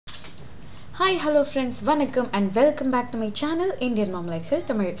Hi, hello friends, vanakkam and welcome back to my channel Indian Mom Lifestyle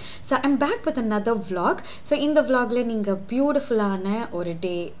Tamil. So I'm back with another vlog. So in the vlog la neenga beautiful ana or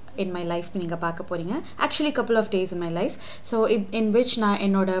day in my life neenga paaka poringa. Actually couple of days in my life. So in which na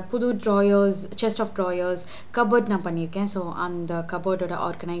enoda pudu drawers, chest of drawers, cupboard na pannirken. So on the cupboard oda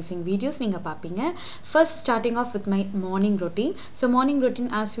organizing videos neenga paapinga. First starting off with my morning routine. So morning routine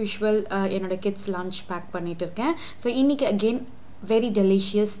as usual enoda kids lunch pack panniterken. So இன்னைக்கு again very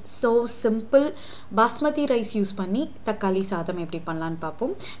delicious, so simple basmati rice use பண்ணி தக்காளி சாதம் எப்படி பண்ணலாம்னு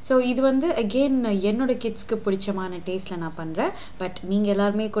பாப்போம். So இது வந்து again என்னோட கிட்ஸ்க்கு பிடிச்சமான டேஸ்ட்ல நான் பண்றேன். பட் நீங்க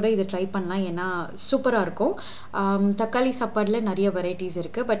எல்லாரும் கூட இத ட்ரை பண்ணலாம் ஏனா சூப்பரா இருக்கும். தக்காளி சாப்பாடுல நிறைய வெரைட்டிஸ்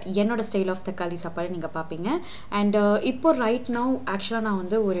இருக்கு. பட் என்னோட ஸ்டைல் ஆஃப் தக்காளி சாப்பாடு நீங்க பாப்பீங்க. And இப்போ right now actually நான்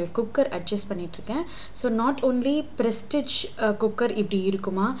வந்து ஒரு குக்கர் அட்ஜஸ்ட் பண்ணிட்டு இருக்கேன். So not only prestige cooker இப்படி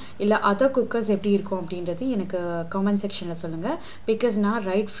இருக்குமா இல்ல other cookers எப்படி இருக்கும் அப்படின்றது எனக்கு கமெண்ட் செக்ஷன்ல சொல்லுங்க. Because now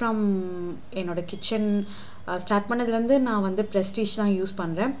right from என்னோட kitchen start பண்ணதுலேருந்து நான் வந்து prestige தான் யூஸ்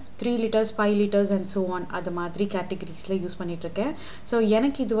பண்ணுறேன். 3 liters 5 liters and so on அது மாதிரி கேட்டகரிஸில் யூஸ் பண்ணிகிட்ருக்கேன். ஸோ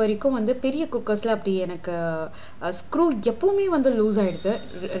எனக்கு இது வரைக்கும் வந்து பெரிய குக்கர்ஸில் அப்படி எனக்கு ஸ்க்ரூ எப்போவுமே வந்து லூஸ் ஆகிடுது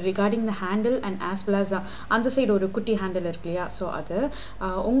regarding the handle and as well as அந்த சைடு ஒரு குட்டி ஹேண்டில் இருக்கு இல்லையா. ஸோ அது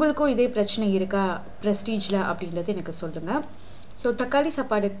உங்களுக்கும் இதே பிரச்சனை இருக்கா prestige-ல அப்படின்றது எனக்கு சொல்லுங்கள். ஸோ தக்காளி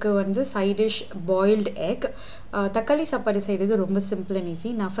சாப்பாடுக்கு வந்து சைட் டிஷ் பாயில்டு எக். தக்காளி சாப்பாடு செய்கிறது ரொம்ப சிம்பிள் அண்ட் ஈஸி.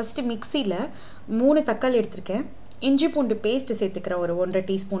 நான் ஃபஸ்ட்டு மிக்சியில் 3 தக்காளி எடுத்திருக்கேன். இஞ்சி பூண்டு பேஸ்ட்டு சேர்த்துக்கிறேன் ஒரு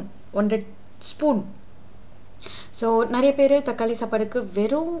 1.5 ஸ்பூன். ஸோ நிறைய பேர் தக்காளி சாப்பாடுக்கு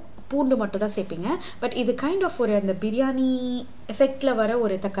வெறும் பூண்டு மட்டும் தான் சேர்ப்பீங்க. பட் இது கைண்ட் ஆஃப் ஒரு அந்த பிரியாணி எஃபெக்டில் வர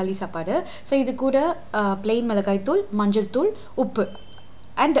ஒரு தக்காளி சாப்பாடு. ஸோ இது கூட பிளெயின் மிளகாய் தூள், மஞ்சள் தூள், உப்பு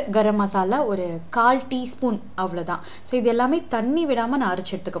அண்ட் கரம் மசாலா ஒரு 1/4 டீஸ்பூன் அவ்வளோதான். ஸோ இது எல்லாமே தண்ணி விடாமல் நான்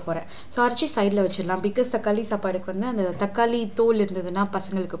அரைச்சி எடுத்துக்க போகிறேன். ஸோ அரைச்சி சைடில் வச்சிடலாம். பிகாஸ் தக்காளி சாப்பாடுக்கு வந்து அந்த தக்காளி தோல் இருந்ததுன்னா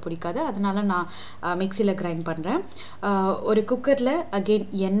பசங்களுக்கு பிடிக்காது. அதனால நான் மிக்சியில் கிரைண்ட் பண்ணுறேன். ஒரு குக்கரில் அகெயின்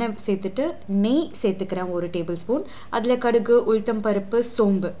எண்ணெய் சேர்த்துட்டு நெய் சேர்த்துக்கிறேன் 1 டேபிள் ஸ்பூன். அதில் கடுகு, உளுத்தம் பருப்பு,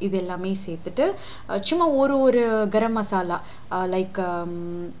 சோம்பு இது எல்லாமே சேர்த்துட்டு சும்மா ஒரு கரம் மசாலா லைக்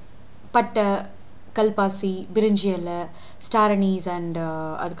பட்டை, கல்பாசி, பிரிஞ்சி இலை, ஸ்டார் அனீஸ் அண்ட்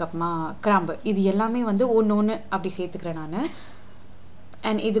அதுக்கப்புறமா கிராம்பு இது எல்லாமே வந்து ஒன்று அப்படி சேர்த்துக்கிறேன் நான்.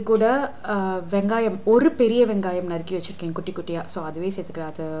 அண்ட் இது கூட வெங்காயம், ஒரு பெரிய வெங்காயம் நறுக்கி வச்சுருக்கேன் குட்டி குட்டியாக. ஸோ அதுவே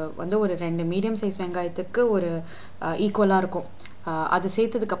சேர்த்துக்கிறேன். அது வந்து ஒரு 2 மீடியம் சைஸ் வெங்காயத்துக்கு ஒரு ஈக்குவலாக இருக்கும். அது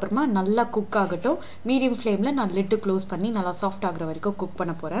சேர்த்ததுக்கப்புறமா நல்லா குக் ஆகட்டும். மீடியம் ஃப்ளேமில் நான் லிட்டு க்ளோஸ் பண்ணி நல்லா சாஃப்ட் ஆகிற வரைக்கும் குக்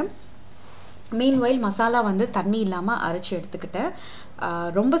பண்ண போகிறேன். மீன்வைல் மசாலா வந்து தண்ணி இல்லாமல் அரைச்சி எடுத்துக்கிட்டேன்.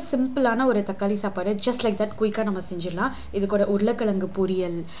 ரொம்ப சிம்பிளான ஒரு தக்காளி சாப்பாடு ஜஸ்ட் லைக் தட் குயிக்காக நம்ம செஞ்சிடலாம். இது கூட உருளைக்கிழங்கு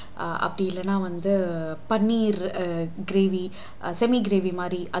பொரியல் அப்படி இல்லைனா வந்து பன்னீர் கிரேவி, செமி கிரேவி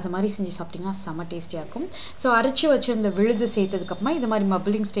மாதிரி அது மாதிரி செஞ்சு சாப்பிட்டிங்கன்னா செம்ம டேஸ்டியாக இருக்கும். ஸோ அரைச்சி வச்சுருந்த விழுது சேர்த்ததுக்கப்புறமா இது மாதிரி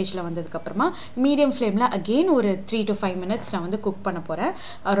மப்ளிங் ஸ்டேஜில் வந்ததுக்கப்புறமா மீடியம் ஃப்ளேமில் அகெயின் ஒரு 3 to 5 minutes நான் வந்து குக் பண்ண போகிறேன்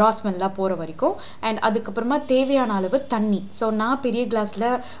ரா ஸ்மெல்லாம் போகிற வரைக்கும். அண்ட் அதுக்கப்புறமா தேவையான அளவு தண்ணி. ஸோ நான் பெரிய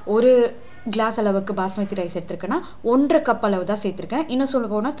கிளாஸில் ஒரு கிளாஸ் அளவுக்கு பாஸ்மதி ரைஸ் எடுத்துருக்கேன்னா 1.5 கப் அளவு தான் சேர்த்துருக்கேன். இன்னும் சொல்ல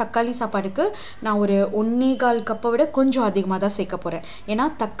போனால் தக்காளி சாப்பாடுக்கு நான் ஒரு 1.25 கப்பை விட கொஞ்சம் அதிகமாக தான் சேர்க்க போகிறேன். ஏன்னா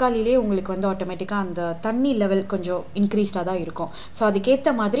தக்காளிலே உங்களுக்கு வந்து ஆட்டோமேட்டிக்காக அந்த தண்ணி லெவல் கொஞ்சம் இன்க்ரீஸ்டாக தான் இருக்கும். ஸோ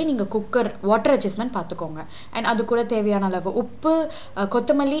அதுக்கேற்ற மாதிரி நீங்கள் குக்கர் வாட்டர் அட்ஜஸ்ட்மெண்ட் பார்த்துக்கோங்க. அண்ட் அது கூட தேவையான அளவு உப்பு,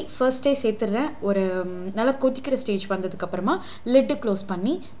 கொத்தமல்லி ஃபர்ஸ்டே சேர்த்துடுறேன். ஒரு நல்லா கொதிக்கிற ஸ்டேஜ் வந்ததுக்கப்புறமா லிட்டு க்ளோஸ்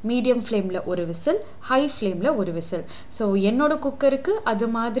பண்ணி மீடியம் ஃப்ளேமில் ஒரு விசில், ஹை ஃப்ளேமில் ஒரு விசில். ஸோ என்னோட குக்கருக்கு அது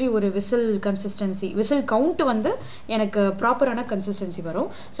மாதிரி ஒரு விசில் கன்சிஸ்டன்சி, விசில் கவுண்ட் வந்து எனக்கு ப்ராப்பரான கன்சிஸ்டன்சி வரும்.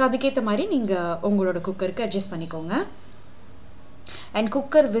 ஸோ அதுக்கேற்ற மாதிரி நீங்கள் உங்களோட குக்கருக்கு அட்ஜஸ்ட் பண்ணிக்கோங்க. அண்ட்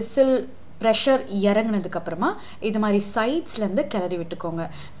குக்கர் விசில் ப்ரெஷர் இறங்கினதுக்கப்புறமா இது மாதிரி சைட்ஸ்லேருந்து கிளறி விட்டுக்கோங்க.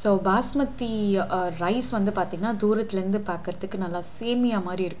 ஸோ பாஸ்மதி ரைஸ் வந்து பார்த்திங்கன்னா தூரத்துலேருந்து பார்க்குறதுக்கு நல்லா சேமியா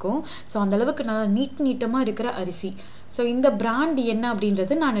மாதிரி இருக்கும். ஸோ அந்தளவுக்கு நல்லா நீட்டமாக இருக்கிற அரிசி. ஸோ இந்த பிராண்ட் என்ன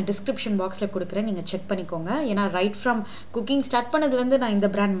அப்படின்றது நான் டிஸ்கிரிப்ஷன் பாக்ஸில் கொடுக்குறேன், நீங்கள் செக் பண்ணிக்கோங்க. ஏன்னா ரைட் ஃப்ரம் குக்கிங் ஸ்டார்ட் பண்ணதுலேருந்து நான் இந்த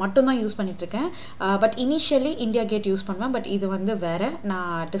பிராண்ட் மட்டும்தான் யூஸ் பண்ணிகிட்ருக்கேன். But initially India gate use பண்ணுவேன். பட் இது வந்து வேறு,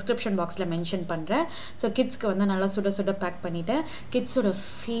 நான் டிஸ்கிரிப்ஷன் பாக்ஸில் மென்ஷன் பண்ணுறேன். ஸோ கிட்ஸ்க்கு வந்து நல்லா சுட பேக் பண்ணிவிட்டேன். கிட்ஸோட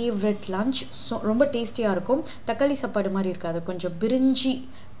ஃபேவரட் லன்ச். ஸோ ரொம்ப டேஸ்டியாக இருக்கும். தக்காளி சாப்பாடு மாதிரி இருக்காது, கொஞ்சம் பிரிஞ்சி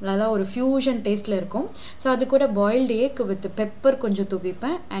நல்லா ஒரு ஃபியூஷன் டேஸ்ட்டில் இருக்கும். ஸோ அது கூட பாயில்டு எக் வித் பெப்பர் கொஞ்சம்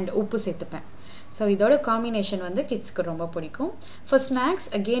தூவிப்பேன் அண்ட் உப்பு சேர்த்துப்பேன். ஸோ இதோட காம்பினேஷன் வந்து கிட்ஸ்க்கு ரொம்ப பிடிக்கும். ஃபார் ஸ்நாக்ஸ்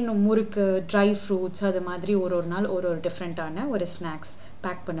அகெயின் முறுக்கு, ட்ரை ஃப்ரூட்ஸ் அது மாதிரி ஒரு நாள் ஒரு டிஃப்ரெண்ட்டான ஒரு ஸ்நாக்ஸ்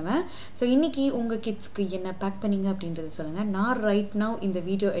பேக் பண்ணுவேன். ஸோ இன்றைக்கி உங்கள் கிட்ஸ்க்கு என்ன பேக் பண்ணிங்க அப்படின்றது சொல்லுங்கள். நான் ரைட் நவ் இந்த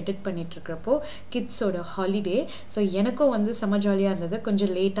வீடியோ எடிட் பண்ணிகிட்ருக்கிறப்போ கிட்ஸோட ஹாலிடே. ஸோ எனக்கும் வந்து செம்ம ஜாலியாக இருந்தது.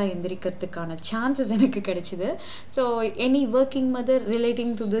 கொஞ்சம் லேட்டாக எந்திரிக்கிறதுக்கான சான்சஸ் எனக்கு கிடைச்சிது. So any working mother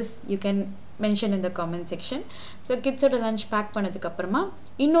relating to this you can mention in the comment section. So kids oda lunch pack பண்ணதுக்கு அப்புறமா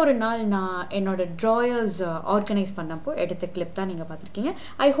இன்னொரு நாள் நான் என்னோட drawers organize பண்ணப்போ எடுத்த clip தான் நீங்க பாத்திருக்கீங்க.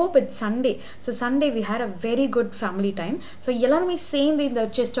 I hope it's Sunday. So Sunday we had a very good family time. So எல்லாரும் சேர்ந்து இந்த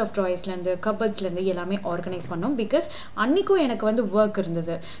chest of drawers ல இருந்து cupboards ல இருந்து எல்லாமே organize பண்ணோம் because அன்னைக்கு எனக்கு வந்து work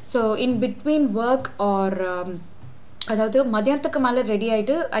இருந்தது. So in between work or அதாவது மதியானத்துக்கு மேலே ரெடி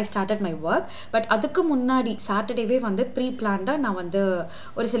ஆகிட்டு I started my work. But அதுக்கு முன்னாடி சாட்டர்டேவே வந்து ப்ரீ பிளான்டாக நான் வந்து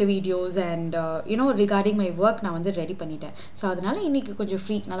ஒரு சில videos and you know regarding my work நான் வந்து ரெடி பண்ணிட்டேன். ஸோ அதனால் இன்றைக்கி கொஞ்சம்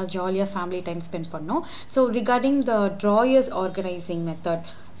ஃப்ரீ நல்லா ஜாலியாக ஃபேமிலி டைம் ஸ்பெண்ட் பண்ணோம். So regarding the drawers organising method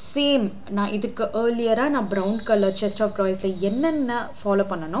same நான் இதுக்கு ஏர்லியராக நான் ப்ரௌன் கலர் செஸ்ட் ஆஃப் ட்ராயர்ஸில் என்னென்ன ஃபாலோ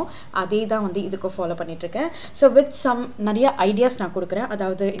பண்ணணும் அதே தான் வந்து இதுக்கு ஃபாலோ பண்ணிகிட்ருக்கேன். ஸோ வித் சம் நிறைய ஐடியாஸ் நான் கொடுக்குறேன்.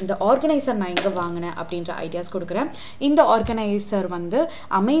 அதாவது இந்த ஆர்கனைசர் நான் எங்கே வாங்கினேன் அப்படின்ற ஐடியாஸ் கொடுக்குறேன். இந்த ஆர்கனைசர் வந்து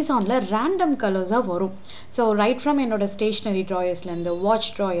அமேசானில் ரேண்டம் கலர்ஸாக வரும். ஸோ ரைட் ஃப்ரம் என்னோட ஸ்டேஷ்னரி ட்ராயர்ஸ்லேருந்து வாட்ச்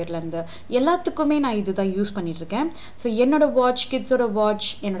ட்ராயர்லேருந்து எல்லாத்துக்குமே நான் இது தான் யூஸ் பண்ணிகிட்ருக்கேன். ஸோ என்னோடய வாட்ச், கிட்ஸோட வாட்ச்,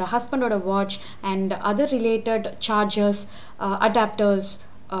 என்னோடய ஹஸ்பண்டோட watch and other related chargers, adapters,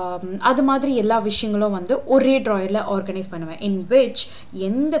 அது மாதிரி எல்லா விஷயங்களும் வந்து ஒரே ட்ராயரில் ஆர்கனைஸ் பண்ணுவேன். இன் விச்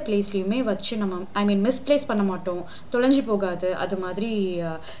எந்த பிளேஸ்லையுமே வச்சு நம்ம மிஸ்பிளேஸ் பண்ண மாட்டோம், தொலைஞ்சு போகாது, அது மாதிரி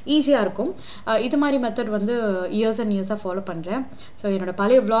ஈஸியாக இருக்கும். இது மாதிரி மெத்தட் வந்து இயர்ஸ் அண்ட் இயர்ஸாக ஃபாலோ பண்ணுறேன். ஸோ என்னோடய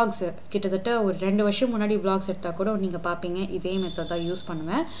பழைய விளாக்ஸ் கிட்டத்தட்ட ஒரு 2 வருஷம் முன்னாடி விளாக்ஸ் எடுத்தால் கூட நீங்கள் பார்ப்பீங்க இதே மெத்தட் தான் யூஸ்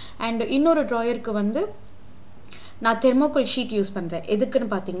பண்ணுவேன். அண்ட் இன்னொரு ட்ராயருக்கு வந்து நான் தெர்மோகோல் ஷீட் யூஸ் பண்ணுறேன். எதுக்குன்னு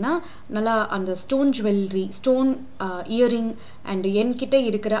பார்த்தீங்கன்னா நல்லா அந்த stone jewellery, stone earring and என்கிட்ட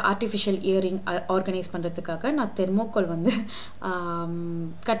இருக்கிற ஆர்டிஃபிஷியல் இயரிங் ஆர்கனைஸ் பண்ணுறதுக்காக நான் தெர்மோகோல் வந்து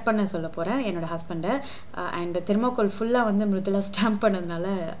கட் பண்ண சொல்ல போகிறேன் என்னோடய ஹஸ்பண்டை. அண்ட் தெர்மோகோல் ஃபுல்லாக வந்து மிருதுலா ஸ்டாம்ப் பண்ணதுனால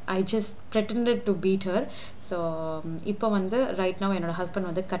I just pretended to beat her. So இப்போ வந்து ரைட் நவ் என்னோடய ஹஸ்பண்ட்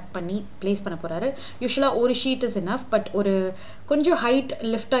வந்து கட் பண்ணி ப்ளேஸ் பண்ண போகிறாரு. யூஸ்வலாக ஒரு ஷீட் இஸ் இனஃப், பட் ஒரு கொஞ்சம் ஹைட்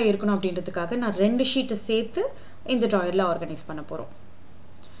லிஃப்டாக இருக்கணும் அப்படின்றதுக்காக நான் 2 ஷீட்டை சேர்த்து இந்த ட்ராயரில் ஆர்கனைஸ் பண்ண போகிறோம்.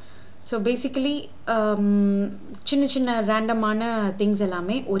 ஸோ பேசிக்கலி சின்ன சின்ன ரேண்டமான திங்ஸ்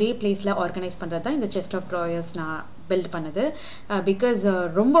எல்லாமே ஒரே பிளேஸில் ஆர்கனைஸ் பண்ணுறது தான் இந்த செஸ்ட் ஆஃப் ட்ராயர்ஸ் நான் பில்ட் பண்ணுது. பிகாஸ்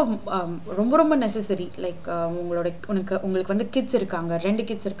ரொம்ப ரொம்ப ரொம்ப நெசசரி. லைக் உங்களுக்கு வந்து கிட்ஸ் இருக்காங்க, 2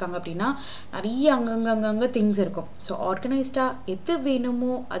 கிட்ஸ் இருக்காங்க அப்படின்னா நிறைய அங்கங்கே திங்ஸ் இருக்கும். ஸோ ஆர்கனைஸ்டாக எது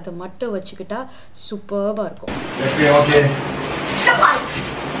வேணுமோ அதை மட்டும் வச்சுக்கிட்டா சூப்பர்பாக இருக்கும்.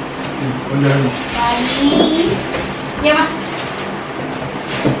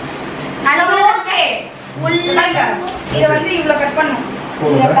 இத வந்து இவ்ளோ கட் பண்ணனும்.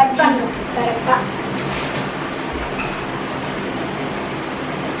 இத கட் பண்ணனும் கரெக்ட்டா.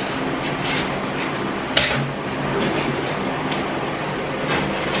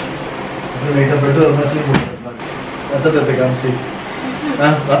 லைட்டா பெட்டு ஒரு மாதிரி போடுறேன். ரத்தத்தை காமிச்சு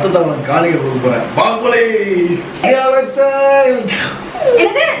ரத்தத்தை அவன் காணிக்க கொடுக்க போறேன். பாங்குலை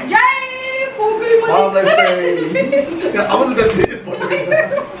என்னது ஜெய் பூகுலி அவன் தம்பி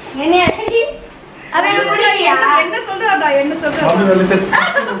என்ன அடி அவன் முடியலையா? என்ன சொல்றடா என்ன சொல்றடா? அவன் நல்ல செட்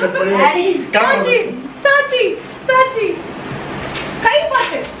சாச்சி சாச்சி சாச்சி கை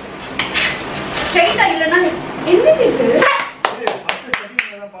பாத்து ஸ்ட்ரைட்டா இல்லனா என்ன இருக்கு?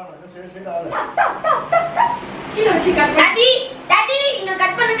 கீழ வச்சு கட் டாடி டாடி இங்க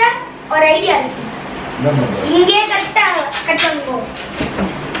கட் பண்ணுங்க. ஒரு ஐடியா இருக்கு. இங்கே கட் பண்ணுங்க.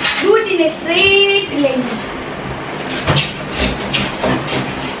 Do it in a straight line.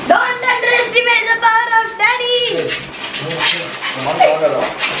 Don't underestimate the power of daddy.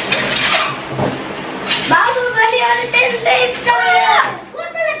 Babu Bali on 10 days stronger.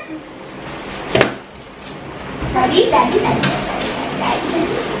 Daddy.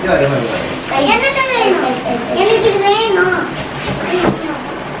 எனக்கு இது வேணும்.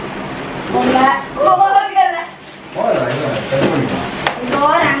 போகல.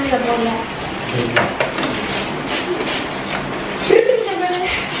 டோர் ஆங்கில போங்க.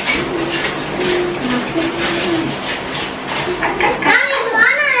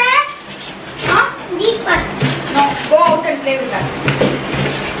 Go out and play with that.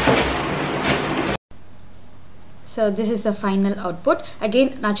 So this is the final output. Again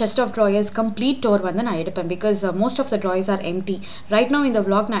na chest of drawers complete tour வந்து நான் எடுப்பேன் because most of the drawers are empty. Right now இந்த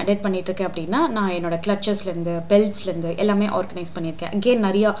vlog நான் edit பண்ணிட்டு இருக்கேன் அப்படின்னா நான் என்னோட clutchesல இருந்து beltsல இருந்து எல்லாமே ஆர்கனைஸ் பண்ணியிருக்கேன். Again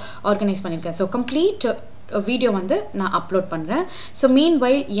நிறைய ஆர்கனைஸ் பண்ணியிருக்கேன். So complete வீடியோ வந்து நான் அப்லோட் பண்ணுறேன். ஸோ மீன்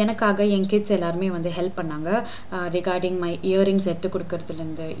வைல் எனக்காக என் கிட்ஸ் எல்லாருமே வந்து ஹெல்ப் பண்ணாங்க. ரிகார்டிங் மை இயரிங்ஸ் எடுத்து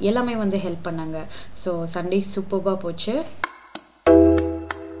கொடுக்கறதுலேருந்து எல்லாமே வந்து ஹெல்ப் பண்ணாங்க. ஸோ சண்டே சூப்பராக போச்சு.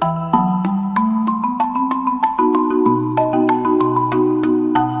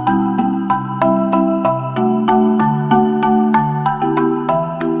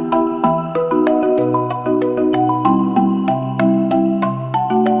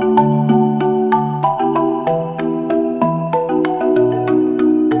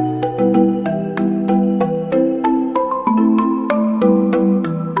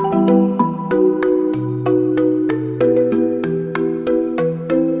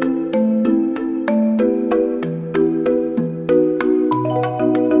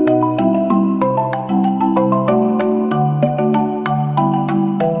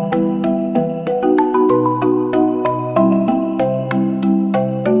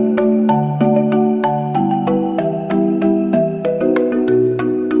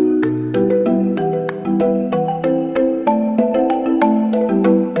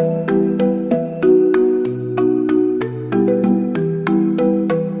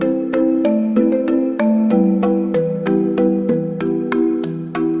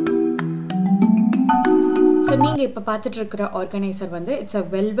 நீங்கள் இப்போ பார்த்துட்டு இருக்கிற ஆர்கனைசர் வந்து இட்ஸ் அ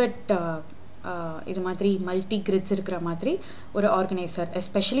வெல்வெட் இது மாதிரி மல்டி கிரிட்ஸ் இருக்கிற மாதிரி ஒரு organiser,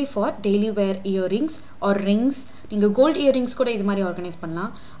 especially for daily where earrings R rings. நீங்கள் கோல்டு இயரிங்ஸ் கூட இது மாதிரி ஆர்கனைஸ்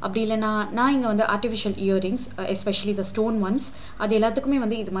பண்ணலாம். அப்படி இல்லைனா நான் இங்கே வந்து artificial earrings, especially the stone once, அது எல்லாத்துக்குமே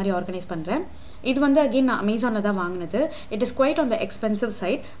வந்து இது மாதிரி ஆர்கனைஸ் பண்ணுறேன். இது வந்து அகெயின் நான் அமேசானில் தான் வாங்கினது. It is quite on the expensive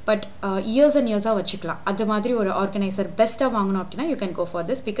side, but years and இயர்ஸாக வச்சுக்கலாம். அது மாதிரி ஒரு ஆர்கனைசர் பெஸ்ட்டாக வாங்கணும் அப்படின்னா you can go for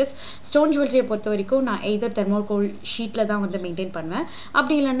this. Because stone ஜுவல்லரியை பொறுத்த வரைக்கும் நான் எய்தர் தெர்மோகோல் ஷீட்டில் தான் வந்து மெயின்டைன் பண்ணுவேன்.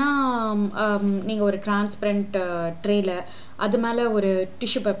 அப்படி இல்லைன்னா நீங்கள் ஒரு டிரான்ஸ்பரண்ட் ட்ரேயில் அது மேலே ஒரு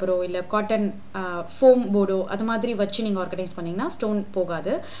டிஷ்யூ பேப்பரோ இல்லை காட்டன் ஃபோம் போர்டோ அது மாதிரி வச்சு நீங்கள் ஆர்கனைஸ் பண்ணிங்கன்னா ஸ்டோன்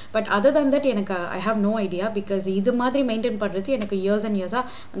போகாது. பட் அதர் தன் தட் எனக்கு I have no idea, because இது மாதிரி மெயின்டைன் பண்ணுறது எனக்கு இயர்ஸ் அண்ட்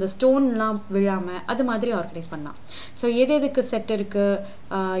இயர்ஸாக அந்த ஸ்டோன்லாம் விழாமல் அது மாதிரி ஆர்கனைஸ் பண்ணலாம். ஸோ எதுக்கு செட் இருக்குது,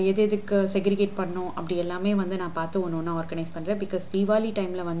 எதுக்கு செக்ரிகேட் பண்ணணும் அப்படி எல்லாமே வந்து நான் பார்த்து ஒன்று ஒன்றா ஆர்கனைஸ் பண்ணுறேன். பிகாஸ் தீபாவளி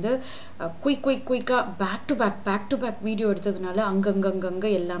டைமில் வந்து குயிக்காக பேக் டு பேக் வீடியோ எடுத்ததுனால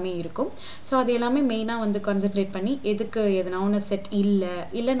அங்கங்கே எல்லாமே இருக்கும். ஸோ அது எல்லாமே மெயினாக வந்து கான்சென்ட்ரேட் பண்ணி எதுக்கு நான் ஒன்று செட்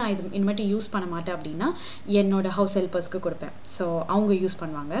இல்லை நான் இது இனிமேட்டு யூஸ் பண்ண மாட்டேன் அப்படின்னா என்னோடய ஹவுஸ் ஹெல்ப்பர்ஸ்க்கு கொடுப்பேன். ஸோ அவங்க யூஸ்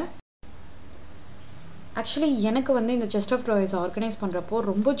பண்ணுவாங்க. ஆக்சுவலி எனக்கு வந்து இந்த செஸ்ட் ஆஃப் ட்ராயர்ஸ் ஆர்கனைஸ் பண்ணுறப்போ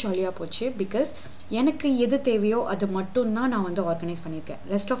ரொம்ப ஜாலியாக போச்சு. பிகாஸ் எனக்கு எது தேவையோ அது மட்டும்தான் நான் வந்து ஆர்கனைஸ் பண்ணியிருக்கேன்.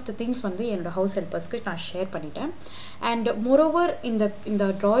 ரெஸ்ட் ஆஃப் த திங்ஸ் வந்து என்னோடய ஹவுஸ் ஹெல்ப்பர்ஸ்க்கு நான் ஷேர் பண்ணிட்டேன். அண்ட் மோரோவர் இந்த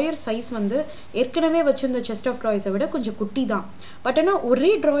ட்ராயர் சைஸ் வந்து ஏற்கனவே வச்சுருந்த செஸ்ட் ஆஃப் ட்ராயர்ஸை விட கொஞ்சம் குட்டி தான். பட் ஆனால்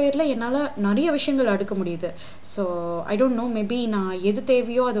ஒரே ட்ராயரில் என்னால் நிறைய விஷயங்கள் அடுக்க முடியுது. So I don't know, maybe நான் எது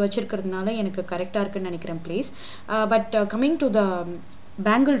தேவையோ அது வச்சுருக்கிறதுனால எனக்கு கரெக்டாக இருக்குன்னு நினைக்கிறேன் place. But coming to the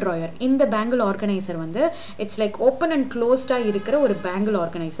bangle drawer, இந்த பேங்கிள் ஆர்கனைசர் வந்து இட்ஸ் லைக் ஓப்பன் அண்ட் க்ளோஸ்டாக இருக்கிற ஒரு பேங்கிள்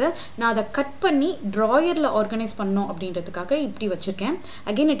ஆர்கனைசர். நான் அதை கட் பண்ணி ட்ராயரில் ஆர்கனைஸ் பண்ணோம் அப்படின்றதுக்காக இப்படி வச்சுருக்கேன்.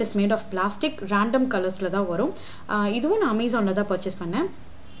 Again it is made of plastic, random கலர்ஸில் தான் வரும். இதுவும் நான் அமேசானில் தான் பர்ச்சேஸ் பண்ணேன்.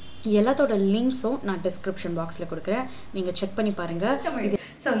 எல்லாத்தோட லிங்க்ஸும் நான் டிஸ்கிரிப்ஷன் பாக்ஸில் கொடுக்குறேன், நீங்கள் செக் பண்ணி பாருங்கள். இது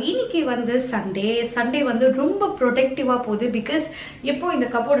ஸோ இன்னைக்கு வந்து சண்டே வந்து ரொம்ப ப்ரொடெக்டிவாக போகுது. பிகாஸ் எப்போ இந்த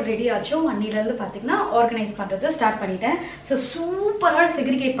கப்போர்டு ரெடி ஆச்சோ அன்னிலேருந்து பார்த்தீங்கன்னா ஆர்கனைஸ் பண்ணுறது ஸ்டார்ட் பண்ணிட்டேன். ஸோ சூப்பராக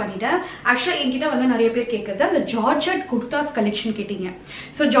செக்ரிகேட் பண்ணிட்டேன். ஆக்சுவலாக என்கிட்ட வந்து நிறைய பேர் கேட்குறது அந்த ஜார்ஜெட் குர்தாஸ் கலெக்ஷன் கேட்டிங்க.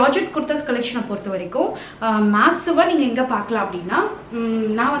 ஸோ ஜார்ஜெட் குர்தாஸ் கலெக்ஷனை பொறுத்த வரைக்கும் மேசிவாக நீங்கள் எங்கே பார்க்கலாம் அப்படின்னா,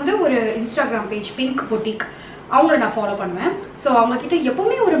 நான் வந்து ஒரு இன்ஸ்டாகிராம் பேஜ் பிங்க் பொட்டிக் அவங்கள நான் ஃபாலோ பண்ணுவேன். ஸோ அவங்கக்கிட்ட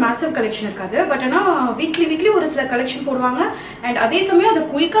எப்போவுமே ஒரு மேசிவ் கலெக்ஷன் இருக்காது. பட் ஆனால் வீக்லி ஒரு சில கலெக்ஷன் போடுவாங்க. அண்ட் அதே சமயம் அது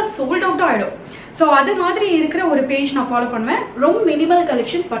குயிக்காக சோல்ட் அவுட்டும் ஆகிடும். ஸோ அது மாதிரி இருக்கிற ஒரு பேஜ் நான் ஃபாலோ பண்ணுவேன். ரொம்ப மினிமல்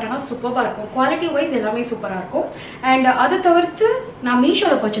கலெக்ஷன்ஸ், பட் ஆனால் சூப்பராக இருக்கும். குவாலிட்டி வைஸ் எல்லாமே சூப்பராக இருக்கும். அண்ட் அதை தவிர்த்து நான்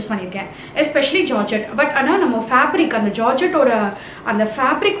மீஷோவில் பர்ச்சேஸ் பண்ணியிருக்கேன், எஸ்பெஷலி ஜார்ஜெட். பட் ஆனால் நம்ம ஃபேப்ரிக், அந்த ஜார்ஜெட்டோட அந்த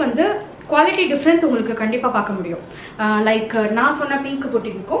ஃபேப்ரிக் வந்து குவாலிட்டி டிஃப்ரென்ஸ் உங்களுக்கு கண்டிப்பாக பார்க்க முடியும். லைக் நான் சொன்ன பிங்க்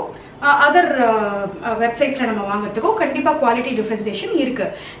பொட்டிக்கும் அதர் வெப்சைட்ஸில் நம்ம வாங்குறதுக்கும் கண்டிப்பாக குவாலிட்டி டிஃப்ரென்சியேஷன்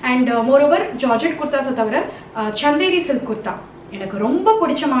இருக்குது. அண்ட் மோரோவர் ஜார்ஜெட் குர்தாஸை தவிர சந்தேரி சில்க் குர்தா எனக்கு ரொம்ப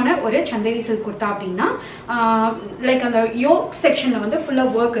பிடிச்சமான ஒரு சந்தேரி சில்க் குர்தா அப்படின்னா, லைக் அந்த யோக் செக்ஷனில் வந்து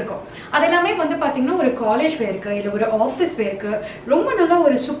ஃபுல்லாக ஒர்க் இருக்கும். அது எல்லாமே வந்து பார்த்திங்கன்னா ஒரு காலேஜ் வேருக்கு இல்லை ஒரு ஆஃபீஸ் வேருக்கு ரொம்ப நல்லா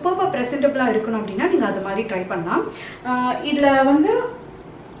ஒரு சூப்பராக ப்ரெசென்டபுளாக இருக்கணும் அப்படின்னா நீங்கள் அது மாதிரி ட்ரை பண்ணலாம். இதில் வந்து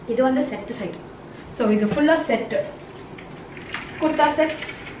இது வந்து செட்டு சைடு. ஸோ இது ஃபுல்லாக செட்டு குர்தா செட்ஸ்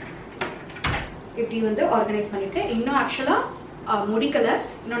இப்படி வந்து ஆர்கனைஸ் பண்ணியிருக்கேன். இன்னும் ஆக்சுவலாக முடிக்கலை,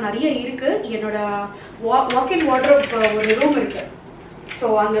 இன்னும் நிறைய இருக்குது. என்னோட வாக்-இன் வார்ட்ரோப் ஒரு ரூம் இருக்குது. ஸோ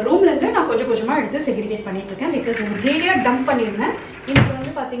அந்த ரூம்லேருந்து நான் கொஞ்சமாக எடுத்து செக்ரிகேட் பண்ணிட்டு இருக்கேன். பிகாஸ் ஒரு ரேடியாக டம்ப் பண்ணியிருந்தேன். இன்னைக்கு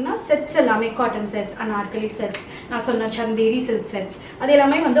வந்து பார்த்தீங்கன்னா செட்ஸ் எல்லாமே காட்டன் செட்ஸ், அனார்கலி செட்ஸ், நான் சொன்ன சந்தேரி சில்க் செட்ஸ் அது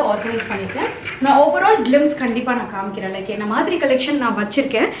எல்லாமே வந்து ஆர்கனைஸ் பண்ணியிருக்கேன். நான் ஓவரால் கிளிம்ஸ் கண்டிப்பாக நான் காமிக்கிறேன். லைக் என்ன மாதிரி கலெக்ஷன் நான்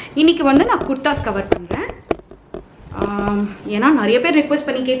வச்சுருக்கேன். இன்றைக்கி வந்து நான் குர்தாஸ் கவர் பண்ணுறேன். ஏன்னா நிறைய பேர் ரிக்வெஸ்ட்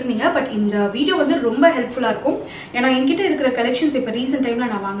பண்ணி கேட்டிருந்தீங்க. பட் இந்த வீடியோ வந்து ரொம்ப ஹெல்ப்ஃபுல்லாக இருக்கும். ஏன்னா என்கிட்ட இருக்கிற கலெக்ஷன்ஸ் இப்போ ரீசெண்ட்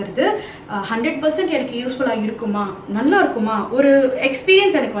டைமில் நான் வாங்குறது 100% எனக்கு யூஸ்ஃபுல்லாக இருக்குமா, நல்லா இருக்குமா, ஒரு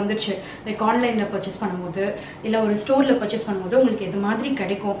எக்ஸ்பீரியன்ஸ் எனக்கு வந்துடுச்சு. லைக் ஆன்லைனில் பர்ச்சேஸ் பண்ணும்போது இல்லை ஒரு ஸ்டோரில் பர்ச்சேஸ் பண்ணும்போது உங்களுக்கு எது மாதிரி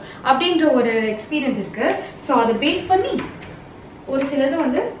கிடைக்கும் அப்படின்ற ஒரு எக்ஸ்பீரியன்ஸ் இருக்குது. ஸோ அதை பேஸ் பண்ணி ஒரு சிலது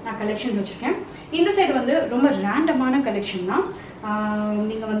வந்து நான் கலெக்ஷன் வச்சுருக்கேன். இந்த சைடு வந்து ரொம்ப ரேண்டமான கலெக்ஷன் தான்.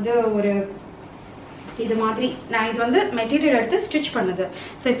 நீங்கள் வந்து ஒரு இது மாதிரி நான் இது வந்து மெட்டீரியல் எடுத்து ஸ்டிச் பண்ணது.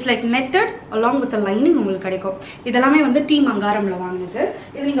 So it's like netted along with lining உங்களுக்கு கிடைக்கும். இதெல்லாமே வந்து டீம் அங்காரமில் வாங்கினது.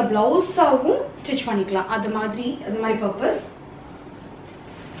 இது நீங்கள் ப்ளவுஸாகவும் ஸ்டிச் பண்ணிக்கலாம். அது மாதிரி பர்பஸ்.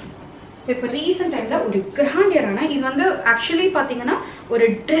 ஸோ இப்போ ரீசெண்ட் டைமில் ஒரு கிராண்டியரான இது வந்து ஆக்சுவலி பார்த்தீங்கன்னா ஒரு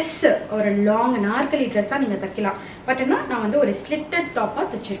ட்ரெஸ்ஸு, ஒரு லாங் நாற்கலி ட்ரெஸ்ஸாக நீங்கள் தைக்கலாம். பட் என்ன நான் வந்து ஒரு ஸ்லிட்டட் டாப்பாக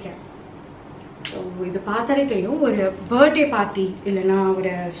தைச்சிருக்கேன். ஸோ இது பார்த்தாலே தெரியும் ஒரு பர்த்டே பார்ட்டி இல்லைன்னா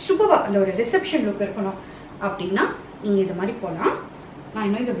ஒரு சூப்பராக அந்த ஒரு ரிசப்ஷன் லுக் இருக்கணும் அப்படின்னா நீங்கள் இது மாதிரி போகலாம். நான்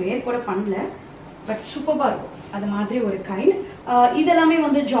இன்னும் இதை வேர் கூட பண்ணல, பட் சூப்பராக இருக்கும். அது மாதிரி ஒரு கைண்ட். இதெல்லாமே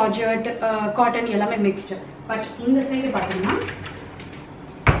வந்து ஜார்ஜெட் காட்டன் எல்லாமே மிக்ஸ்டு. பட் இந்த சைடு பார்த்தீங்கன்னா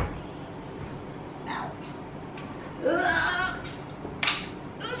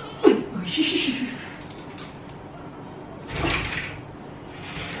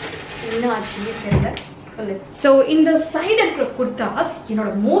என்ன ஆச்சுன்னு தெரியல. ஸோ இந்த சைடு இருக்கிற குர்தாஸ் என்னோட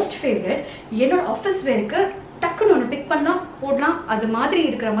மோஸ்ட் ஃபேவரட். என்னோட ஆஃபீஸ் வேருக்கு டக்குன்னு ஒன்று பிக் பண்ணால் போடலாம், அது மாதிரி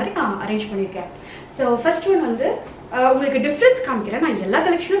இருக்கிற மாதிரி நான் அரேஞ்ச் பண்ணியிருக்கேன். ஸோ ஃபர்ஸ்ட் ஒன் வந்து உங்களுக்கு டிஃப்ரென்ஸ் காமிக்கிறேன். நான் எல்லா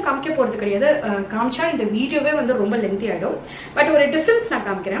கலெக்ஷனும் காமிக்க போகிறது கிடையாது, காமிச்சா இந்த வீடியோவே வந்து ரொம்ப லென்த்தி ஆகிடும். பட் ஒரு டிஃப்ரென்ஸ் நான்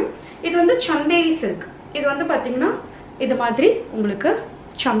காமிக்கிறேன். இது வந்து சந்தேரி சில்க். இது வந்து பார்த்தீங்கன்னா இது மாதிரி உங்களுக்கு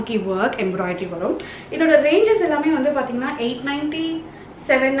சம்கி ஒர்க் எம்ப்ராய்டரி வரும். இதோட ரேஞ்சஸ் எல்லாமே வந்து பார்த்தீங்கன்னா 890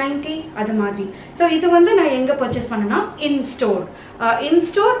 790 அது மாதிரி. ஸோ இது வந்து நான் எங்கே பர்ச்சேஸ் பண்ணேன்னா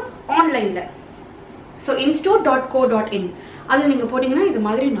இன்ஸ்டோர் ஆன்லைனில். ஸோ instore.co.in அதில் நீங்கள் போட்டிங்கன்னா இது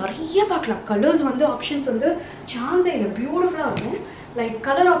மாதிரி நிறைய பார்க்கலாம். கலர்ஸ் வந்து ஆப்ஷன்ஸ் வந்து சான்ஸே இல்லை, பியூட்டிஃபுல்லாக இருக்கும். லைக்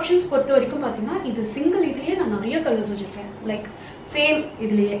கலர் ஆப்ஷன்ஸ் பொறுத்த வரைக்கும் பார்த்தீங்கன்னா இது சிங்கிள் இதுலேயே நான் நிறைய கலர்ஸ் வச்சுருக்கேன். லைக் சேம்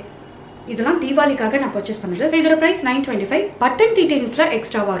இதுலேயே இதெல்லாம் தீபாவளிக்காக நான் பர்ச்சேஸ் பண்ணுறது. ஸோ இதோட ப்ரைஸ் 925. பட்டன் டீடைல்ஸில்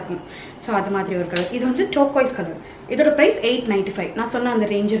எக்ஸ்ட்ராவாக இருக்கும். ஸோ அது மாதிரி ஒரு கலர். இது வந்து டோக்காய்ஸ் கலர். இதோட ப்ரைஸ் 895. நான் சொன்ன அந்த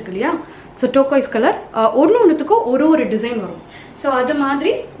ரேஞ்ச் இருக்கு இல்லையா. ஸோ டோக்காய்ஸ் கலர் ஒன்றுத்துக்கும் ஒரு டிசைன் வரும். ஸோ அது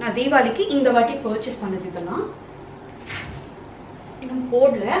மாதிரி நான் தீபாவளிக்கு இந்த வாட்டி பர்ச்சேஸ் பண்ணது. இதெல்லாம் இன்னும்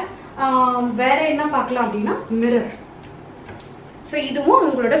போடல. வேற என்ன பார்க்கலாம் அப்படின்னா மிரர். ஸோ இதுவும்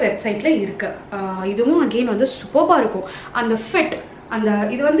அவங்களோட வெப்சைட்டில் இருக்கு. இதுவும் அகெயின் வந்து சூப்பராக இருக்கும். அந்த ஃபிட் அந்த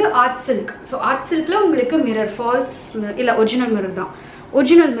இது வந்து ஆர்ட் சில்க். ஸோ ஆர்ட் சில்கில் உங்களுக்கு மிரர் ஃபால்ஸ் இல்லை ஒரிஜினல் மிரர் தான்,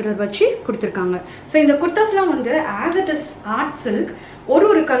 ஒரிஜினல் மிரர் வச்சு கொடுத்துருக்காங்க. ஸோ இந்த குர்தாஸ்லாம் வந்து as it is art silk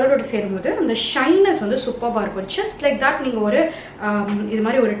ஒரு கலரோடு சேரும்போது அந்த ஷைனஸ் வந்து சூப்பராக இருக்கும். ஜஸ்ட் லைக் தட் நீங்கள் ஒரு இது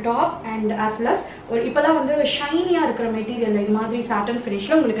மாதிரி ஒரு top and as well as ஒரு இப்போலாம் வந்து ஷைனியாக இருக்கிற மெட்டீரியல் இது மாதிரி சாட்டன்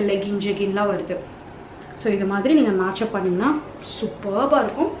ஃபினிஷில் உங்களுக்கு லெகின் ஜெகின்லாம் வருது. ஸோ இது மாதிரி நீங்கள் மேட்சப் பண்ணிங்கன்னா சூப்பராக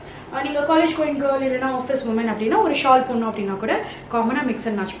இருக்கும். நீங்கள் காலேஜ் கோயிங் கேர்ள் இல்லைனா ஆஃபீஸ் உமன் அப்படின்னா ஒரு ஷால் போடணும் அப்படின்னா கூட காமனாக மிக்ஸ்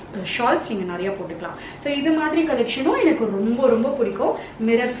அண்ட் மேட்ச் ஷால்ஸ் நீங்கள் நிறையா போட்டுக்கலாம். ஸோ இது மாதிரி கலெக்ஷனும் எனக்கு ரொம்ப பிடிக்கும்.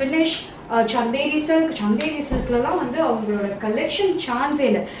 மிரர் ஃபினிஷ் சந்தேரி சில்க்லலாம் வந்து அவங்களோட கலெக்ஷன் சான்ஸே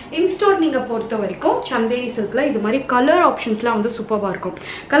இல்லை. இன்ஸ்டோர் நீங்கள் பொறுத்த வரைக்கும் சந்தேரி சில்கில் இது மாதிரி கலர் ஆப்ஷன்ஸ்லாம் வந்து சூப்பராக இருக்கும்.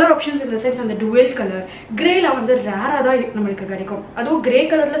 கலர் ஆப்ஷன்ஸ் இந்த சென்ஸ் அந்த டுவெல் கலர் கிரேல வந்து ரேராக தான் நம்மளுக்கு கிடைக்கும். அதுவும் கிரே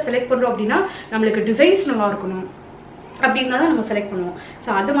கலரில் செலக்ட் பண்ணுறோம் அப்படின்னா நம்மளுக்கு டிசைன்ஸ் நல்லா இருக்கணும் அப்படின்னா தான் நம்ம செலக்ட் பண்ணுவோம். ஸோ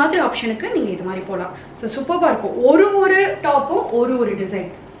அது மாதிரி ஆப்ஷனுக்கு நீங்கள் இது மாதிரி போகலாம். ஸோ சூப்பராக இருக்கும். ஒரு டாப்பும் ஒரு டிசைன்.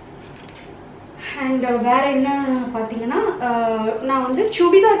 அண்ட் வேற என்ன பார்த்தீங்கன்னா நான் வந்து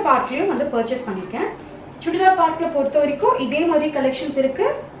சுடிதார் பார்க்லேயும் வந்து பர்ச்சேஸ் பண்ணியிருக்கேன். சுடிதார் பார்க்கில் பொறுத்த வரைக்கும் இதே மாதிரி கலெக்ஷன்ஸ்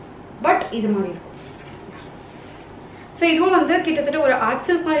இருக்குது, பட் இது மாதிரி இருக்கும். ஸோ இதுவும் வந்து கிட்டத்தட்ட ஒரு ஆர்ட்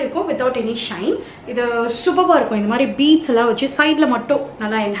சில்க் மாதிரி இருக்கும் வித்தவுட் எனி ஷைன். இது சூப்பராக இருக்கும். இந்த மாதிரி பீட்ஸ் எல்லாம் வச்சு சைடில் மட்டும்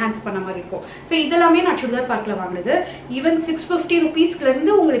நல்லா என்ஹான்ஸ் பண்ண மாதிரி இருக்கும். ஸோ இதெல்லாமே நான் சுடிதார் பார்க்கில் வாங்கினது. ஈவன் 650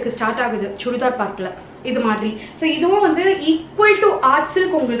 rupeesலேருந்து உங்களுக்கு ஸ்டார்ட் ஆகுது சுடிதார் பார்க்கில் இது மாதிரி. ஸோ இதுவும் வந்து ஈக்குவல் டு ஆர்ட்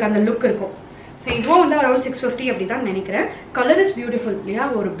சில்க் உங்களுக்கு அந்த லுக் இருக்கும். ஸோ இதுவும் வந்து அரௌண்ட் 650 அப்படி தான் நினைக்கிறேன். கலர் இஸ் பியூட்டிஃபுல் இல்லையா,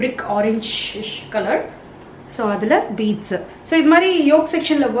 ஒரு பிரிக் ஆரஞ்ச் கலர். ஸோ அதில் பீட்ஸு. ஸோ இது மாதிரி யோக்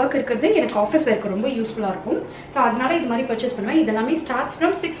செக்ஷனில் ஒர்க் இருக்கிறது எனக்கு ஆஃபீஸ் ஒர்க்கு ரொம்ப யூஸ்ஃபுல்லாக இருக்கும். ஸோ அதனால இது மாதிரி பர்ச்சேஸ் பண்ணுவேன். இதெல்லாமே ஸ்டார்ட்ஸ்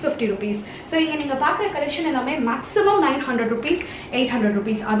ஃப்ரம் 650 rupees. ஸோ இங்கே நீங்கள் பார்க்குற கலெக்ஷன் எல்லாமே மேக்ஸிமம் 900 rupees 800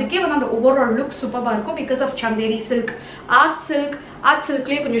 rupees. அதுக்கே வந்து அந்த ஓவரால் லுக் சூப்பராக இருக்கும் because of Chanderi silk. Art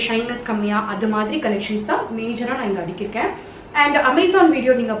சில்க்லேயே கொஞ்சம் ஷைனஸ் கம்மியாக அது மாதிரி கலெக்ஷன்ஸ் தான் மேஜராக நான் இங்கே அடிக்கிருக்கேன். அண்ட் அமேசான்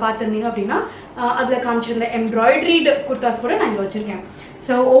வீடியோ நீங்கள் பார்த்துருந்தீங்க அப்படின்னா அதில் காமிச்சிருந்த எம்ப்ராய்டரிடு குர்தாஸ் கூட நான் இங்கே வச்சுருக்கேன்.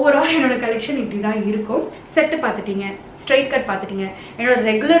 ஸோ ஓவரால் என்னோட கலெக்ஷன் இப்படி தான் இருக்கும். செட்டு பார்த்துட்டீங்க, ஸ்ட்ரைட் கட் பார்த்துட்டீங்க. என்னோட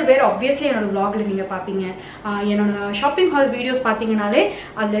ரெகுலர் வேர் ஆப்வியஸ்லி என்னோட vlogல நீங்கள் பார்ப்பீங்க. என்னோட ஷாப்பிங் ஹால் வீடியோஸ் பார்த்தீங்கனாலே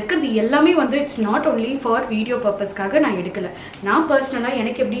அதில் இருக்கிறது எல்லாமே வந்து it's not only for video பர்பஸ்க்காக நான் எடுக்கலை. நான் பர்சனலாக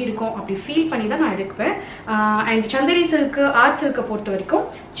எனக்கு எப்படி இருக்கும் அப்படி ஃபீல் பண்ணி தான் நான் எடுப்பேன். அண்ட் சந்தேரி சில்க்கு ஆர்ட் சில்க்கை பொறுத்த வரைக்கும்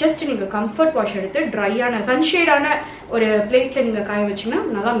ஜஸ்ட் நீங்கள் கம்ஃபர்ட் வாஷ் எடுத்து ட்ரையான சன்ஷேடான ஒரு பிளேஸில் நீங்கள் காய வச்சிங்கன்னா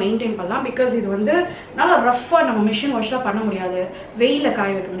நல்லா மெயின்டைன் பண்ணலாம். பிகாஸ் இது வந்து நல்லா ரஃப்பாக நம்ம மிஷின் வாஷ்லாம் பண்ண முடியாது, வெயிலில்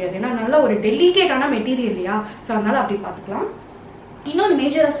காய வைக்க முடியாது. ஏன்னா நல்லா ஒரு டெலிகேட்டான மெட்டீரியல் இல்லையா. ஸோ அதனால் அப்படி பார்த்துக்கலாம். இன்னொன்று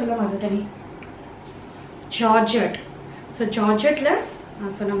மேஜராக சொல்ல மாதிரி ஜார்ஜெட். ஸோ ஜார்ஜெட்டில்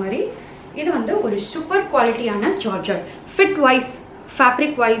நான் சொன்ன மாதிரி இது வந்து ஒரு சூப்பர் குவாலிட்டியான georgette. Fit wise,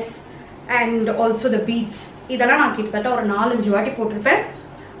 fabric wise and also the beats இதெல்லாம் நான் கிட்டத்தட்ட ஒரு 4-5 வாட்டி போட்டிருப்பேன்.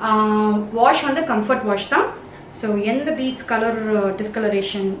 வாஷ் வந்து கம்ஃபர்ட் வாஷ் தான். ஸோ எந்த பீட்ஸ் கலர்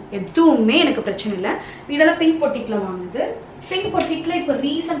டிஸ்கலரேஷன் எதுவுமே எனக்கு பிரச்சனை இல்லை. இதெல்லாம் பிங்க் பொட்டிக்கில் வாங்குது. பிங்க் பொட்டிக்கில் இப்போ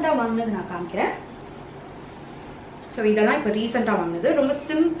ரீசெண்டாக வாங்கினது நான் காமிக்கிறேன். ஸோ இதெல்லாம் இப்போ ரீசெண்டாக வாங்கினது. ரொம்ப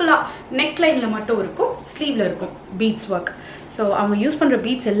சிம்பிளாக நெக் லைனில் மட்டும் இருக்கும், ஸ்லீவில் இருக்கும் பீட்ஸ் ஒர்க். ஸோ அவங்க யூஸ் பண்ணுற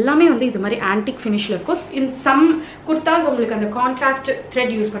பீட்ஸ் எல்லாமே வந்து இது மாதிரி ஆன்டிக் ஃபினிஷில் இருக்கும். இன் சம் குர்தாஸ் உங்களுக்கு அந்த கான்ட்ராஸ்ட்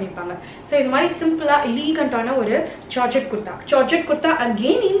த்ரெட் யூஸ் பண்ணியிருப்பாங்க. ஸோ இது மாதிரி சிம்பிளாக எலிகண்டான ஒரு ஜார்ஜெட் குர்தா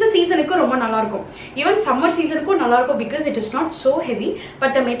அகெயின் இந்த சீசனுக்கு ரொம்ப நல்லாயிருக்கும். ஈவன் சம்மர் சீசனுக்கும் நல்லாயிருக்கும் because it is not so heavy.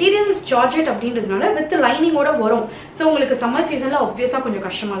 But the material is georgette அப்படின்றதுனால வித் லைனிங்கோட வரும். ஸோ உங்களுக்கு சம்மர் சீசனில் ஆப்வியஸாக கொஞ்சம்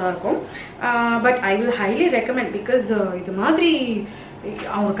கஷ்டமாக தான் இருக்கும். But I will highly recommend because இது மாதிரி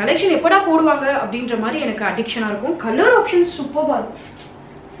அவங்க கலெக்ஷன் எப்படா போடுவாங்க அப்படின்ற மாதிரி எனக்கு அடிக்ஷனாக இருக்கும். கலர் ஆப்ஷன்ஸ் சூப்பராக இருக்கும்.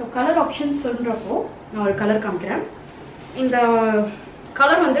 ஸோ கலர் ஆப்ஷன்ஸ் சொல்கிறப்போ நான் ஒரு கலர் காமிக்கிறேன். இந்த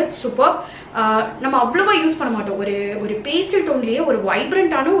கலர் வந்து சூப்பர். நம்ம அவ்வளோவா யூஸ் பண்ண மாட்டோம். ஒரு பேஸ்டல் டோன்லேயே ஒரு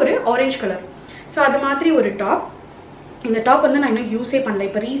வைப்ரண்ட்டான ஒரு ஆரஞ்சு கலர். ஸோ அது மாதிரி ஒரு டாப். இந்த டாப் வந்து நான் இன்னும் யூஸே பண்ணல,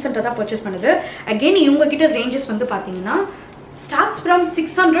 இப்போ ரீசெண்டாக தான் பர்ச்சேஸ் பண்ணது. அகெயின் இவங்ககிட்ட ரேஞ்சஸ் வந்து பார்த்தீங்கன்னா starts from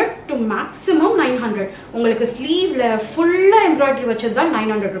 600 to maximum 900. உங்களுக்கு ஸ்லீவ்ல ஃபுல்லா எம்ப்ராய்டரி வச்சது தான்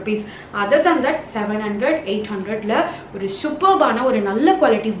 900 rupees. அதர் தன் தட் 700 800ல ஒரு சூப்பர்பான ஒரு நல்ல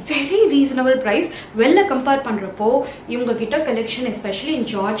குவாலிட்டி வெரி ரீசனபிள் ப்ரைஸ். வெளில கம்பேர் பண்ணுறப்போ இவங்க கிட்ட collection especially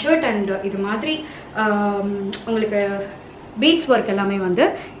in georgette and இது மாதிரி உங்களுக்கு பீட்ஸ் ஒர்க் எல்லாமே வந்து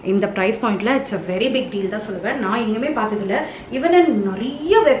இந்த ப்ரைஸ் பாயிண்ட்ல it's a very big deal தான் சொல்லுவேன். நான் எங்கேயுமே பார்த்ததில்ல. ஈவன்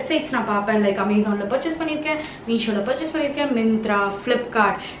நிறைய வெப்சைட்ஸ் நான் பார்ப்பேன். லைக் அமேசானில் பர்ச்சேஸ் பண்ணியிருக்கேன், மீஷோவில் பர்ச்சேஸ் பண்ணியிருக்கேன், மிந்த்ரா,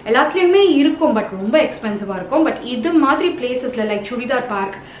 ஃப்ளிப்கார்ட் எல்லாத்துலேயுமே இருக்கும். பட் ரொம்ப எக்ஸ்பென்சிவாக இருக்கும். பட் இது மாதிரி பிளேசஸில் லைக் சுடிதார்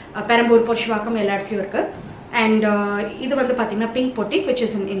பார்க், பெரம்பூர், பொர்ஷிவாக்கம் எல்லா இடத்துலையும் இருக்குது. அண்ட் இது வந்து பார்த்தீங்கன்னா pink boutique which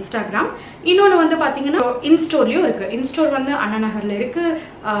is in Instagram. இன்னொன்று வந்து பார்த்தீங்கன்னா இன்ஸ்டோர்லேயும் இருக்குது. இன்ஸ்டோர் வந்து அண்ணா நகரில் இருக்குது,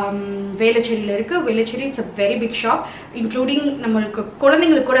 வேளச்சேரியில் இருக்குது. Velachery it's a very big shop. Including நம்மளுக்கு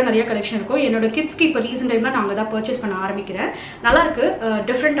குழந்தைங்களுக்கு கூட நிறைய கலெக்ஷன் இருக்கும். என்னோட கிட்ஸ்க்கு இப்போ ரீசெண்ட் டைமில் நான் அங்கே தான் பர்ச்சேஸ் பண்ண ஆரம்பிக்கிறேன். நல்லாயிருக்கு.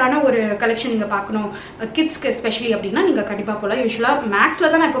 டிஃப்ரெண்ட்டான ஒரு கலெக்ஷன் நீங்கள் பார்க்கணும் கிட்ஸ்க்கு எஸ்பெஷலி அப்படின்னா நீங்கள் கண்டிப்பாக போகலாம். யூஸ்வலாக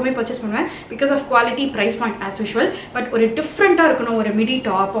மேக்ஸில் தான் நான் எப்போவுமே பர்ச்சேஸ் பண்ணுவேன் because of quality, price point as usual. But ஒரு டிஃப்ரெண்ட்டாக இருக்கணும், ஒரு மிடி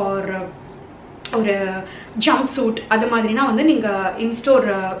டாப் ஆர் ஒரு ஜம்ப் சூட் அது மாதிரினா வந்து நீங்கள் இன்ஸ்டோர்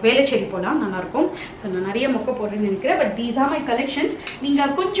வேளச்சேரி போகலாம், நல்லாயிருக்கும். ஸோ நான் நிறைய மொக்க போடுறேன்னு நினைக்கிறேன். But these are my collections.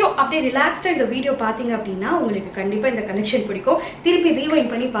 நீங்கள் கொஞ்சம் அப்படியே ரிலாக்ஸ்டாக இந்த வீடியோ பார்த்தீங்க அப்படின்னா உங்களுக்கு கண்டிப்பாக இந்த கலெக்ஷன் பிடிக்கும். திருப்பி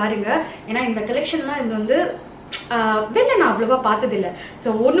ரீவைண்ட் பண்ணி பாருங்கள். ஏன்னா இந்த கலெக்ஷன்லாம் இது வந்து வெளில நான் அவ்வளோவா பார்த்ததில்லை.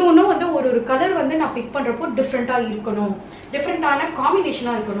 ஸோ ஒன்று வந்து ஒரு கலர் வந்து நான் பிக் பண்ணுறப்போ டிஃப்ரெண்ட்டாக இருக்கணும், டிஃப்ரெண்ட்டான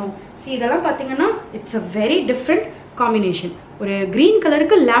காம்பினேஷனாக இருக்கணும். இதெல்லாம் பார்த்தீங்கன்னா it's a very different combination. ஒரு க்ரீன்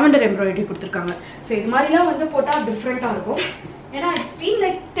கலருக்கு லாவெண்டர் எம்ப்ராய்டரி கொடுத்துருக்காங்க. ஸோ இது மாதிரிலாம் வந்து போட்டால் டிஃப்ரெண்ட்டாக இருக்கும். ஏன்னா it's been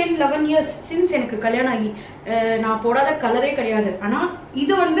like 10-11 years since எனக்கு கல்யாணம் ஆகி நான் போடாத கலரே கிடையாது. ஆனால்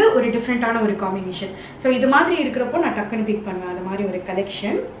இது வந்து ஒரு டிஃப்ரெண்ட்டான ஒரு காம்பினேஷன். ஸோ இது மாதிரி இருக்கிறப்போ நான் டக்குன்னு பிக் பண்ணுவேன் அது மாதிரி ஒரு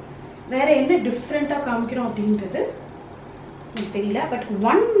கலெக்ஷன். வேறு என்ன டிஃப்ரெண்ட்டாக காமிக்கிறோம் அப்படின்றது எனக்கு தெரியல. பட்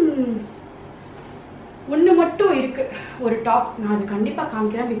ஒன்று மட்டும் இருக்குது, ஒரு டாப். நான் அது கண்டிப்பாக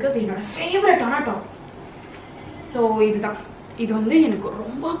காமிக்கிறேன் பிகாஸ் என்னோட ஃபேவரட்டான டாப். ஸோ இதுதான். இது வந்து எனக்கு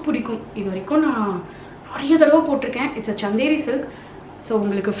ரொம்ப பிடிக்கும். இது வரைக்கும் நான் நிறைய தடவை போட்டிருக்கேன். It's a Chanderi silk. So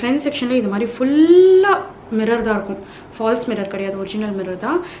உங்களுக்கு ஃப்ரண்ட் செக்ஷனில் இது மாதிரி ஃபுல்லாக மிரர் தான் இருக்கும். ஃபால்ஸ் மிரர் கிடையாது, ஒரிஜினல் மிரர்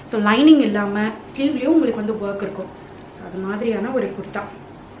தான். ஸோ லைனிங் இல்லாமல் ஸ்லீவ்லேயும் உங்களுக்கு வந்து ஒர்க் இருக்கும். ஸோ அது மாதிரியான ஒரு குர்தா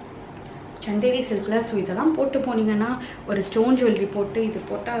சந்தேரி சில்கில். ஸோ இதெல்லாம் போட்டு போனீங்கன்னா ஒரு ஸ்டோன் ஜுவல்லரி போட்டு இது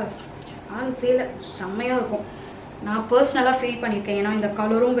போட்டால் சேலை செம்மையாக இருக்கும். நான் பர்சனலாக ஃபீல் பண்ணியிருக்கேன். ஏன்னா இந்த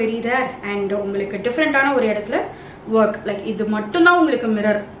கலரும் வெரி ரேர் அண்ட் உங்களுக்கு டிஃப்ரெண்ட்டான ஒரு இடத்துல ஒர்க். லைக் இது மட்டும்தான் உங்களுக்கு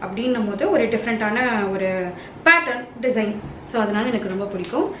மிரர் அப்படின்னும் போது ஒரு டிஃப்ரெண்ட்டான ஒரு பேட்டர்ன் டிசைன். ஸோ அதனால எனக்கு ரொம்ப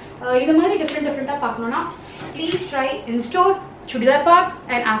பிடிக்கும். இது மாதிரி டிஃப்ரெண்ட்டாக பார்க்கணுன்னா please try in-store, churidar park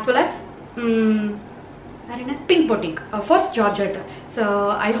and as well as வேறு என்ன pink boutique first georgette. So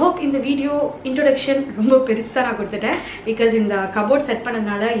I hope இந்த வீடியோ இன்ட்ரொடக்ஷன் ரொம்ப பெருசாக நான் கொடுத்துட்டேன் பிகாஸ் இந்த கபோர்ட் செட்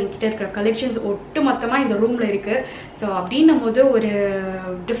பண்ணதுனால என்கிட்ட இருக்கிற கலெக்ஷன்ஸ் ஒட்டு மொத்தமாக இந்த ரூமில் இருக்குது. ஸோ அப்படின்னும் போது ஒரு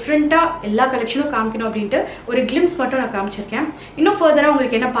டிஃப்ரெண்ட்டாக எல்லா கலெக்ஷனும் காமிக்கணும் அப்படின்ட்டு ஒரு கிளிம்ஸ் மட்டும் நான் காமிச்சிருக்கேன். இன்னும் ஃபர்தராக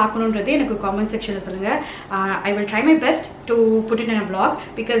உங்களுக்கு என்ன பார்க்கணுன்றது எனக்கு காமெண்ட் செக்ஷனில் சொல்லுங்கள். I will try my best to put it in a vlog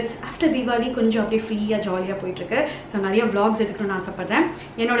because after Deepavali கொஞ்சம் அப்படியே ஃப்ரீயாக ஜாலியாக போயிட்டுருக்கு. ஸோ நிறைய vlogs எடுக்கணும்னு ஆசைப்பட்றேன்.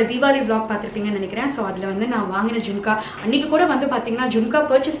 என்னோட தீபாவளி vlog பார்த்துருப்பீங்கன்னு நினைக்கிறேன். ஸோ அதில் வந்து நான் வாங்கின ஜும்கா அன்றைக்கி கூட வந்து பார்த்தீங்கன்னா ஜும்கா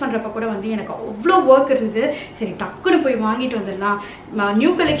பர்ச்சேஸ் பண்ணுறப்ப கூட வந்து எனக்கு அவ்வளோ ஒர்க் இருந்தது. சரி டக்குன்னு போய் வாங்கிட்டு வந்துடலாம்,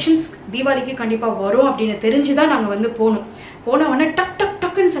 நியூ கலெக்ஷன்ஸ் தீபாவளிக்கு கண்டிப்பாக வரும் அப்படின்னு தெரிஞ்சு தான் நாங்கள் வந்து போன உடனே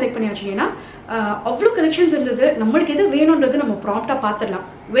டக்குன்னு செலக்ட் பண்ணியாச்சு. ஏன்னா அவ்வளோ கலெக்ஷன்ஸ் இருந்தது. நம்மளுக்கு எது வேணுன்றது நம்ம ப்ராப்டாக பார்த்துடலாம்.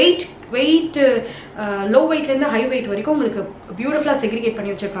 வெயிட் லோ வெயிட்லேருந்து ஹை வெயிட் வரைக்கும் உங்களுக்கு பியூட்டிஃபுல்லாக செக்ரிகேட்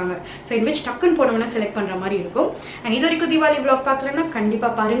பண்ணி வச்சுருக்காங்க. ஸோ இன் விச் டக்குன்னு போனவொன்னே செலக்ட் பண்ணுற மாதிரி இருக்கும். அண்ட் இது வரைக்கும் தீபாவளி vlog பார்க்கலன்னா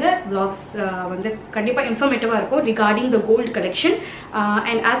கண்டிப்பாக பாருங்கள். vlogs வந்து கண்டிப்பாக இன்ஃபர்மேட்டிவாக இருக்கும் regarding the gold collection.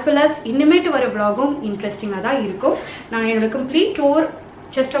 And as well as இனிமேட்டு வர vlogகும் இன்ட்ரெஸ்டிங்காக தான் இருக்கும். நான் என்னோட complete tour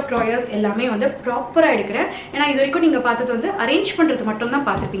chest of drawers எல்லாமே வந்து ப்ராப்பராக எடுக்கிறேன். ஏன்னா இது வரைக்கும் நீங்கள் பார்த்தது வந்து அரேஞ்ச் பண்ணுறது மட்டும் தான்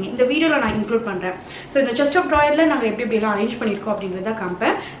பார்த்துருப்பீங்க. இந்த வீடியோவில் நான் இன்க்ளூட் பண்ணுறேன். ஸோ இந்த செஸ்ட் ஆஃப் ட்ராயரில் நாங்கள் எப்படி எப்படிலாம் அரேஞ்ச் பண்ணியிருக்கோம் அப்படின்றத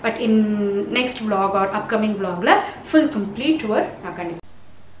காமிப்பேன். But in next vlog R upcoming vlogல ஃபுல் கம்ப்ளீட் டூர் நான் கண்டிப்பாக.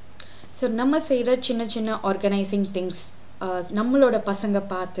 ஸோ நம்ம செய்கிற சின்ன சின்ன ஆர்கனைசிங் திங்ஸ் நம்மளோட பசங்க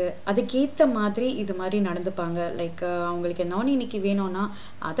பார்த்து அதுக்கேற்ற மாதிரி இது மாதிரி நடந்துப்பாங்க. லைக் அவங்களுக்கு என்ன இன்னைக்கு வேணும்னா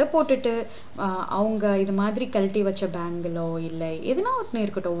அதை போட்டுட்டு அவங்க இது மாதிரி கழட்டி வச்ச பேங்கிளோ இல்லை எதுனா ஒன்று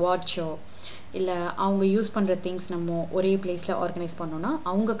இருக்கட்டும், வாட்சோ இல்லை அவங்க யூஸ் பண்ணுற திங்ஸ் நம்ம ஒரே பிளேஸில் ஆர்கனைஸ் பண்ணோன்னா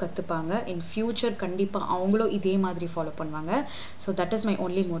அவங்க கற்றுப்பாங்க. இன் ஃப்யூச்சர் கண்டிப்பாக அவங்களும் இதே மாதிரி ஃபாலோ பண்ணுவாங்க. So that is my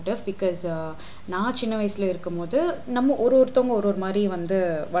only motive. Because நான் சின்ன வயசில் இருக்கும் போது நம்ம ஒருத்தவங்க ஒரு மாதிரி வந்து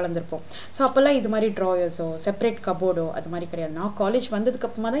வளர்ந்துருப்போம். ஸோ அப்போல்லாம் இது மாதிரி ட்ராயர்ஸோ செப்பரேட் கபோர்டோ அது மாதிரி கிடையாது. நான் காலேஜ்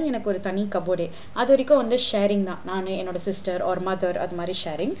வந்ததுக்கப்புறமா தான் எனக்கு ஒரு தனி கபோர்டே. அது வரைக்கும் வந்து ஷேரிங் தான், நான் என்னோடய சிஸ்டர் ஆர் மதர் அது மாதிரி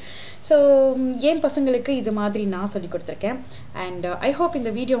ஷேரிங். ஸோ என் பசங்களுக்கு இது மாதிரி நான் சொல்லி கொடுத்துருக்கேன். அண்ட் ஐ ஹோப்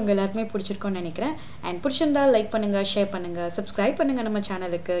இந்த வீடியோ உங்கள் எல்லாருக்குமே பிடிச்சிருக்கோன்னு நினைக்கிறேன். அண்ட் பிடிச்சிருந்தா லைக் பண்ணுங்கள், ஷேர் பண்ணுங்கள், சப்ஸ்கிரைப் பண்ணுங்கள் நம்ம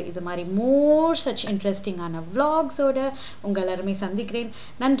சேனலுக்கு. இது மாதிரி மோர் சச் இன்ட்ரெஸ்டிங்கான vlogsோட உங்கள் எல்லாருமே சந்திக்கிறேன்.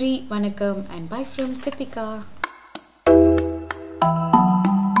 நன்றி, வணக்கம் அண்ட் பை ஃப்ரம் கிருத்திகா.